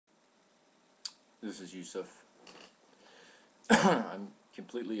This is Yusef. I'm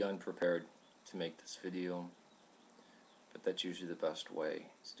completely unprepared to make this video, but that's usually the best way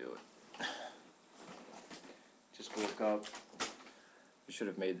to do it. Just woke up. I should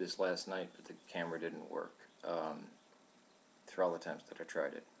have made this last night, but the camera didn't work through all the times that I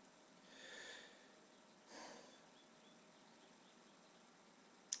tried it.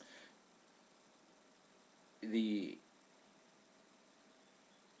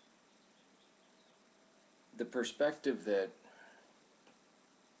 The perspective that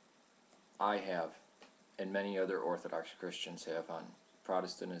I have and many other Orthodox Christians have on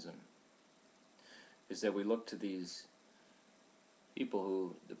Protestantism is that we look to these people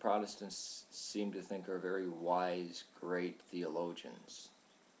who the Protestants seem to think are very wise, great theologians,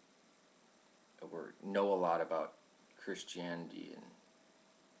 or know a lot about Christianity and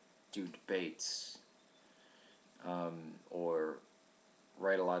do debates, or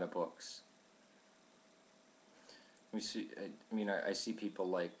write a lot of books. I see people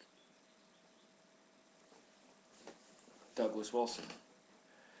like Douglas Wilson,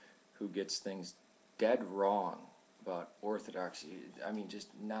 who gets things dead wrong about orthodoxy.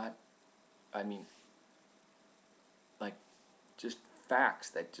 Just facts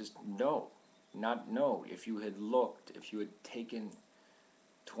that just not know. If you had looked, if you had taken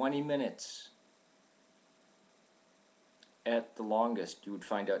 20 minutes at the longest, you would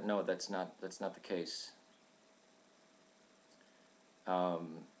find out, no, that's not the case.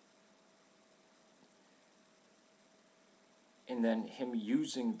 And then him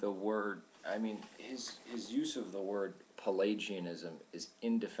using the word, his use of the word Pelagianism is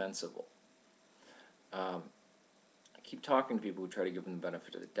indefensible. I keep talking to people who try to give him the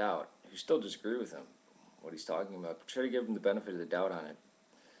benefit of the doubt, who still disagree with him, what he's talking about, but try to give him the benefit of the doubt on it.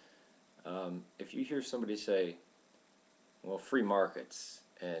 If you hear somebody say, well, free markets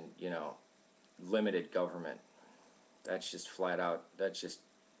and, limited government, that's just flat out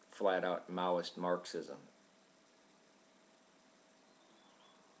Maoist Marxism.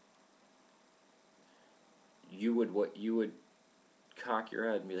 You would cock your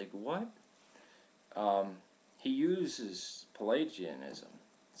head and be like, what? He uses Pelagianism,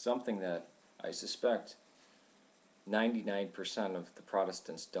 something that I suspect 99% of the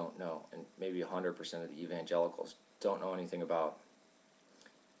Protestants don't know, and maybe 100% of the evangelicals don't know anything about.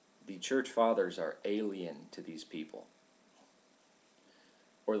 The church fathers are alien to these people.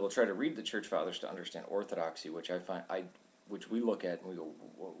 Or they'll try to read the church fathers to understand orthodoxy, which we look at and we go,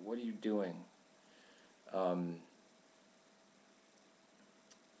 what are you doing?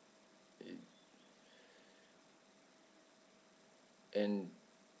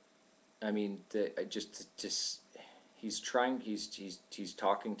 He's talking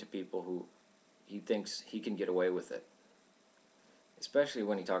to people who he thinks he can get away with it. Especially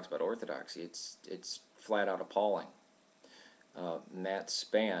when he talks about orthodoxy, it's flat out appalling. Matt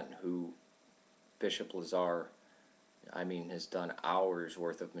Spann, who Bishop Lazar, has done hours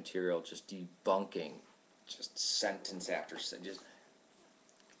worth of material just debunking, just sentence after sentence, just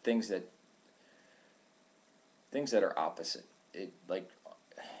things that are opposite.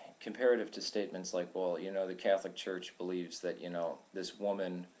 Comparative to statements like, well, the Catholic Church believes that, this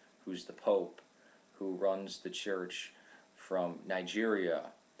woman who's the Pope, who runs the church from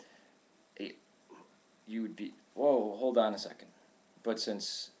Nigeria, you would be, whoa, hold on a second. But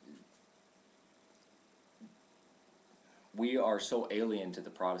since we are so alien to the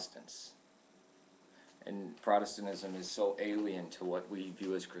Protestants, and Protestantism is so alien to what we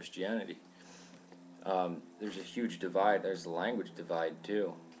view as Christianity, there's a huge divide. There's a language divide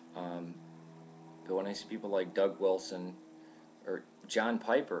too. But when I see people like Doug Wilson or John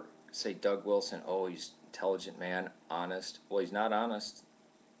Piper say Doug Wilson, oh, he's an intelligent man, honest. Well, he's not honest.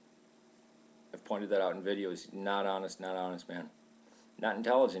 I've pointed that out in videos. Not honest, man. Not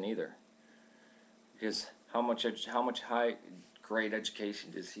intelligent either. Because how much high grade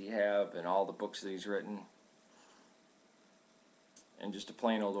education does he have, and all the books that he's written? And just a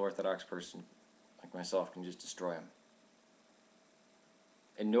plain old Orthodox person like myself can just destroy him.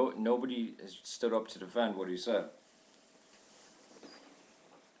 And nobody has stood up to defend what he said.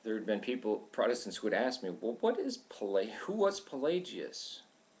 There had been Protestants who would ask me, well, who was Pelagius?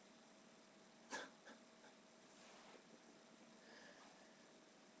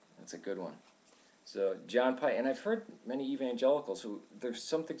 That's a good one. So John Piper, and I've heard many evangelicals who, there's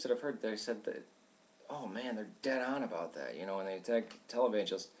some things that I've heard that I said that, oh man, they're dead on about that, and they attack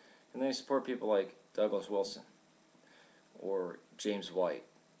televangelists, and they support people like Douglas Wilson or James White,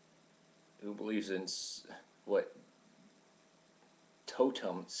 who believes in what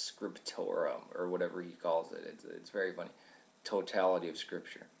totum scriptorum, or whatever he calls it. It's very funny. Totality of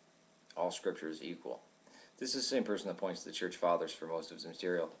Scripture. all Scripture is equal. This is the same person that points to the Church Fathers for most of his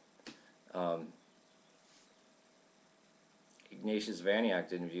material. Ignatius of Antioch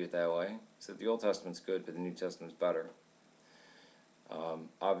didn't view it that way. He said the Old Testament's good, but the New Testament's better.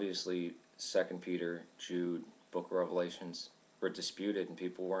 Obviously, 2 Peter, Jude, Book of Revelations were disputed, and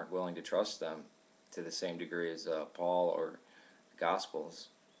people weren't willing to trust them to the same degree as Paul or the Gospels.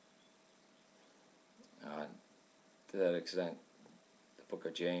 To that extent, the Book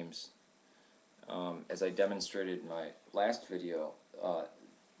of James. As I demonstrated in my last video,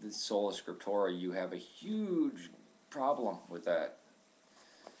 the Sola Scriptura, you have a huge problem with that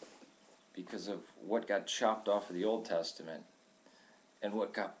because of what got chopped off of the Old Testament and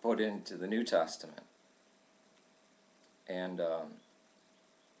what got put into the New Testament. And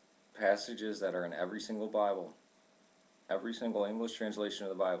passages that are in every single Bible, every single English translation of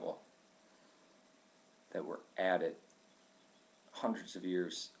the Bible, that were added hundreds of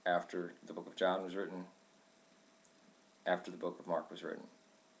years after the book of John was written, after the book of Mark was written.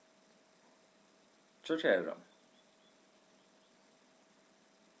 Church added them.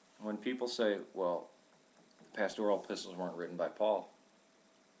 When people say, well, the pastoral epistles weren't written by Paul,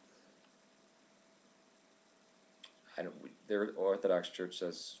 their Orthodox Church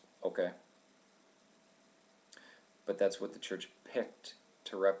says, okay. But that's what the Church picked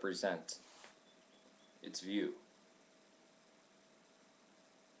to represent its view.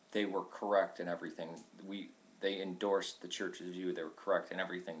 They were correct in everything. They endorsed the Church's view. They were correct in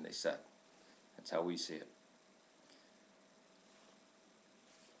everything they said. That's how we see it.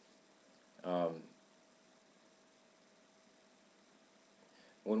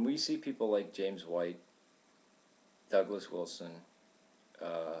 When we see people like James White, Douglas Wilson,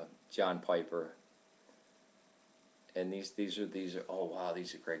 John Piper, and these are oh wow,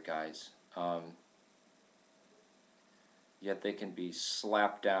 these are great guys. Yet they can be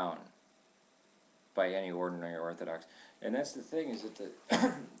slapped down by any ordinary Orthodox. And that's the thing, is that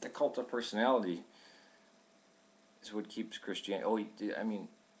the cult of personality is what keeps Christianity. Oh, I mean,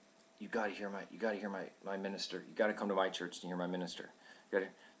 you got to hear my minister. You got to come to my church to hear my minister.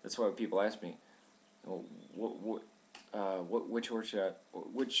 That's why people ask me, well, which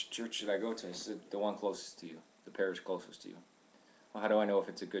church should I go to? I said, the one closest to you, the parish closest to you. Well, how do I know if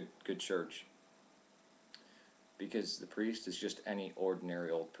it's a good church? Because the priest is just any ordinary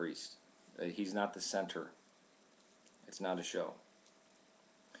old priest. He's not the center. It's not a show.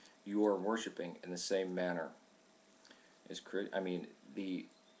 You are worshiping in the same manner as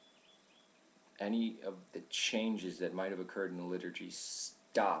any of the changes that might have occurred in the liturgy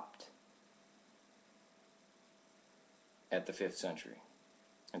stopped at the 5th century.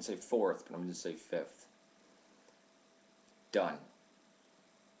 I'd say 4th, but I'm going to say 5th. Done.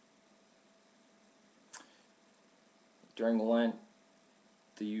 During Lent,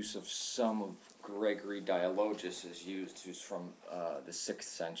 the use of some of Gregory Dialogus is used, who's from the 6th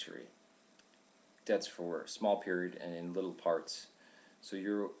century. That's for a small period and in little parts. So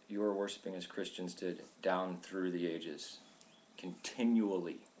you're worshiping as Christians did down through the ages,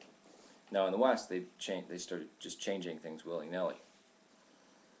 continually. Now in the West, they started just changing things willy-nilly.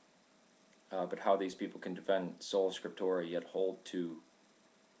 But how these people can defend sola scriptura yet hold to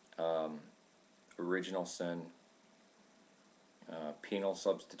original sin, penal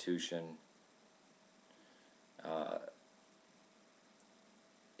substitution.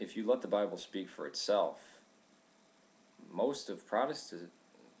 If you let the Bible speak for itself, most of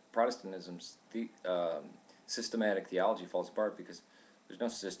Protestantism's systematic theology falls apart because there's no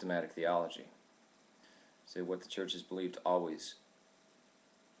systematic theology. Say what the church has believed always.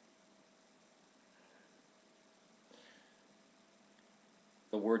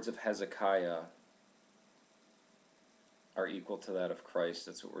 The words of Hezekiah are equal to that of Christ.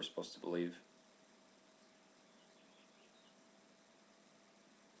 That's what we're supposed to believe.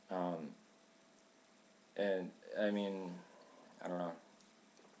 And I mean, I don't know,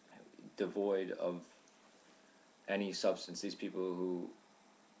 devoid of any substance. These people who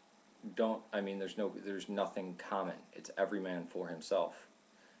don't, I mean, there's nothing common. It's every man for himself.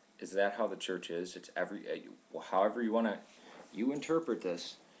 Is that how the church is? It's however you interpret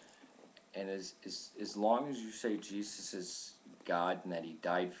this. And as long as you say Jesus is God and that he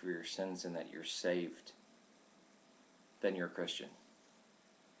died for your sins and that you're saved, then you're a Christian.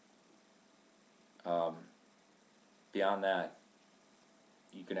 Beyond that,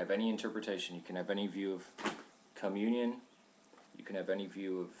 you can have any interpretation, you can have any view of communion, you can have any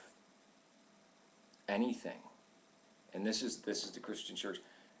view of anything. And this is the Christian church.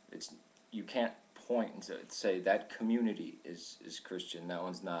 You can't point and say that community is Christian, that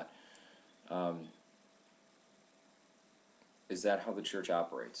one's not. Is that how the church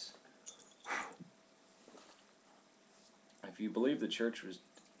operates? if you believe the church was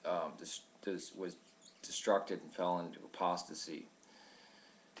was destructed and fell into apostasy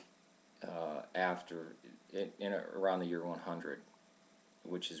after around the year 100,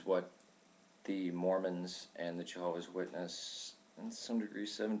 which is what the Mormons and the Jehovah's Witness, and to some degree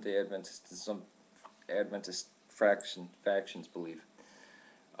Seventh-day Adventists and some Adventist factions believe.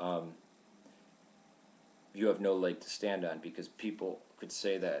 You have no leg to stand on, because people could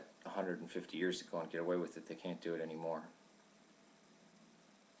say that 150 years ago and get away with it. They can't do it anymore.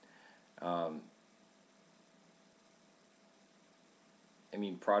 I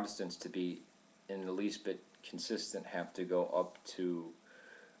mean, Protestants, to be in the least bit consistent, have to go up to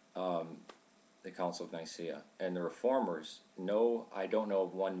the Council of Nicaea. And the Reformers, no, I don't know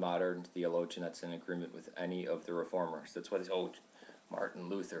of one modern theologian that's in agreement with any of the Reformers. That's why they say, oh, Martin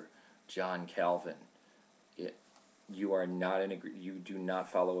Luther, John Calvin. You are not in agree. You do not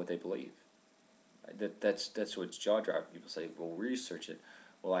follow what they believe. That's what's jaw-dropping. People say, well, research it.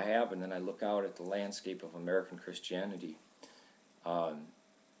 Well, I have, and then I look out at the landscape of American Christianity. Talk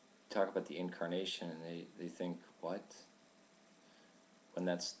about the incarnation, and they think, what? When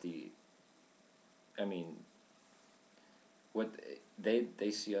that's the, I mean, what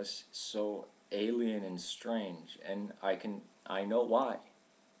they see us so alien and strange, and I know why.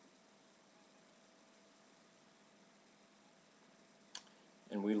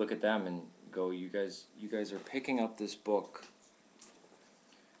 And we look at them and go, you guys are picking up this book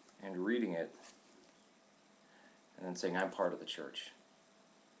and reading it and then saying, I'm part of the church.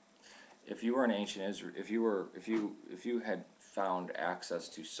 If you were in ancient Israel, if you had found access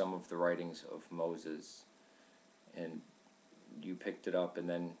to some of the writings of Moses, and you picked it up, and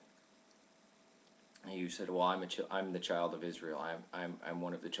then you said, well, I'm the child of Israel. I'm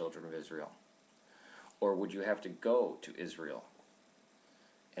one of the children of Israel. Or would you have to go to Israel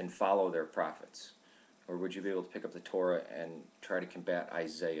and follow their prophets? Or would you be able to pick up the Torah and try to combat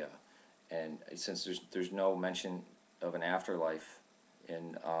Isaiah? And since there's no mention of an afterlife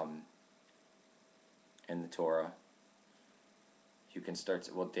in the Torah, you can start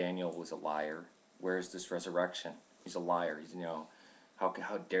to, well, Daniel was a liar. Where is this resurrection? He's a liar. He's,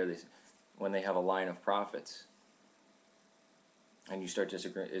 how dare they? When they have a line of prophets, and you start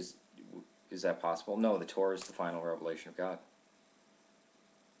disagreeing, is that possible? No, the Torah is the final revelation of God.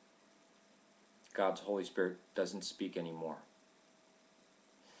 God's Holy Spirit doesn't speak anymore.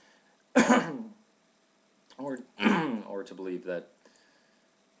 Or to believe that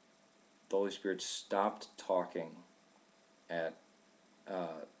the Holy Spirit stopped talking at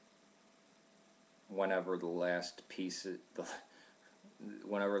whenever the last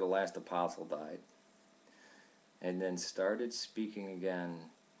whenever the last apostle died, and then started speaking again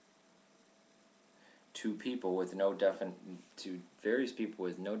to people with various people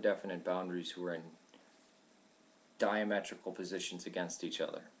with no definite boundaries, who were in diametrical positions against each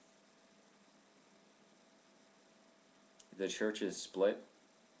other. The church is split.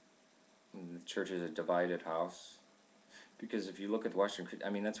 The church is a divided house. Because if you look at Western, I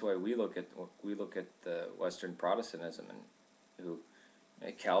mean, that's why we look at the Western Protestantism, and who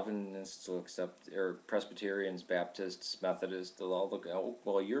Calvinists will accept, or Presbyterians, Baptists, Methodists, they'll all look, oh,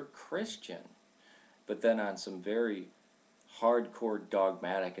 well, you're Christian. But then on some very hardcore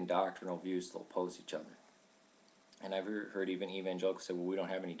dogmatic and doctrinal views, they'll oppose each other. And I've heard even evangelicals say, well, we don't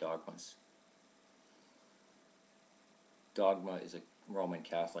have any dogmas. Dogma is a Roman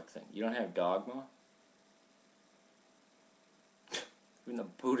Catholic thing. You don't have dogma? Even the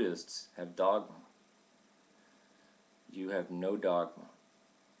Buddhists have dogma. You have no dogma.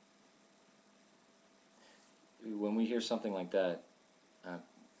 When we hear something like that,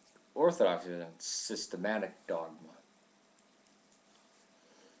 Orthodox is a systematic dogma.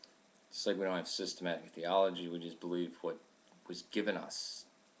 It's like we don't have systematic theology, we just believe what was given us.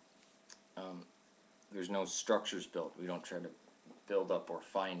 There's no structures built. We don't try to build up or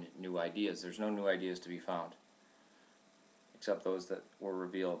find new ideas. There's no new ideas to be found, except those that were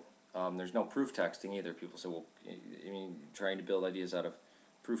revealed. There's no proof texting either. People say, well, I mean, trying to build ideas out of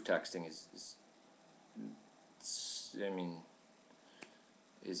proof texting is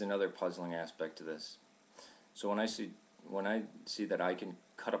another puzzling aspect to this. So when I see that I can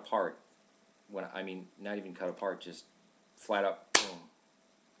cut apart, not even cut apart, just flat up, boom,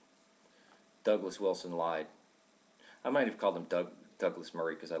 Douglas Wilson lied. I might have called him Douglas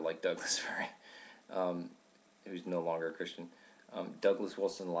Murray, because I like Douglas Murray, who's no longer a Christian. Douglas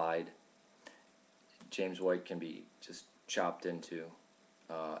Wilson lied. James White can be just chopped into,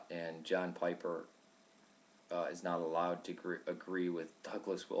 and John Piper is not allowed to agree with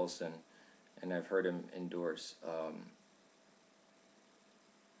Douglas Wilson, and I've heard him endorse,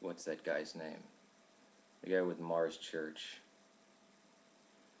 what's that guy's name? the guy with Mars Church,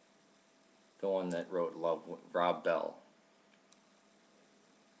 the one that wrote Love, Rob Bell.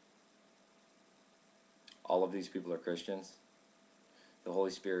 All of these people are Christians. The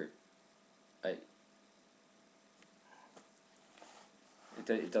Holy Spirit,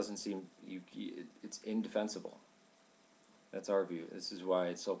 it doesn't seem, it's indefensible. That's our view. This is why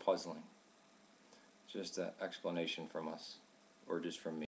it's so puzzling. Just an explanation from us, or just from me.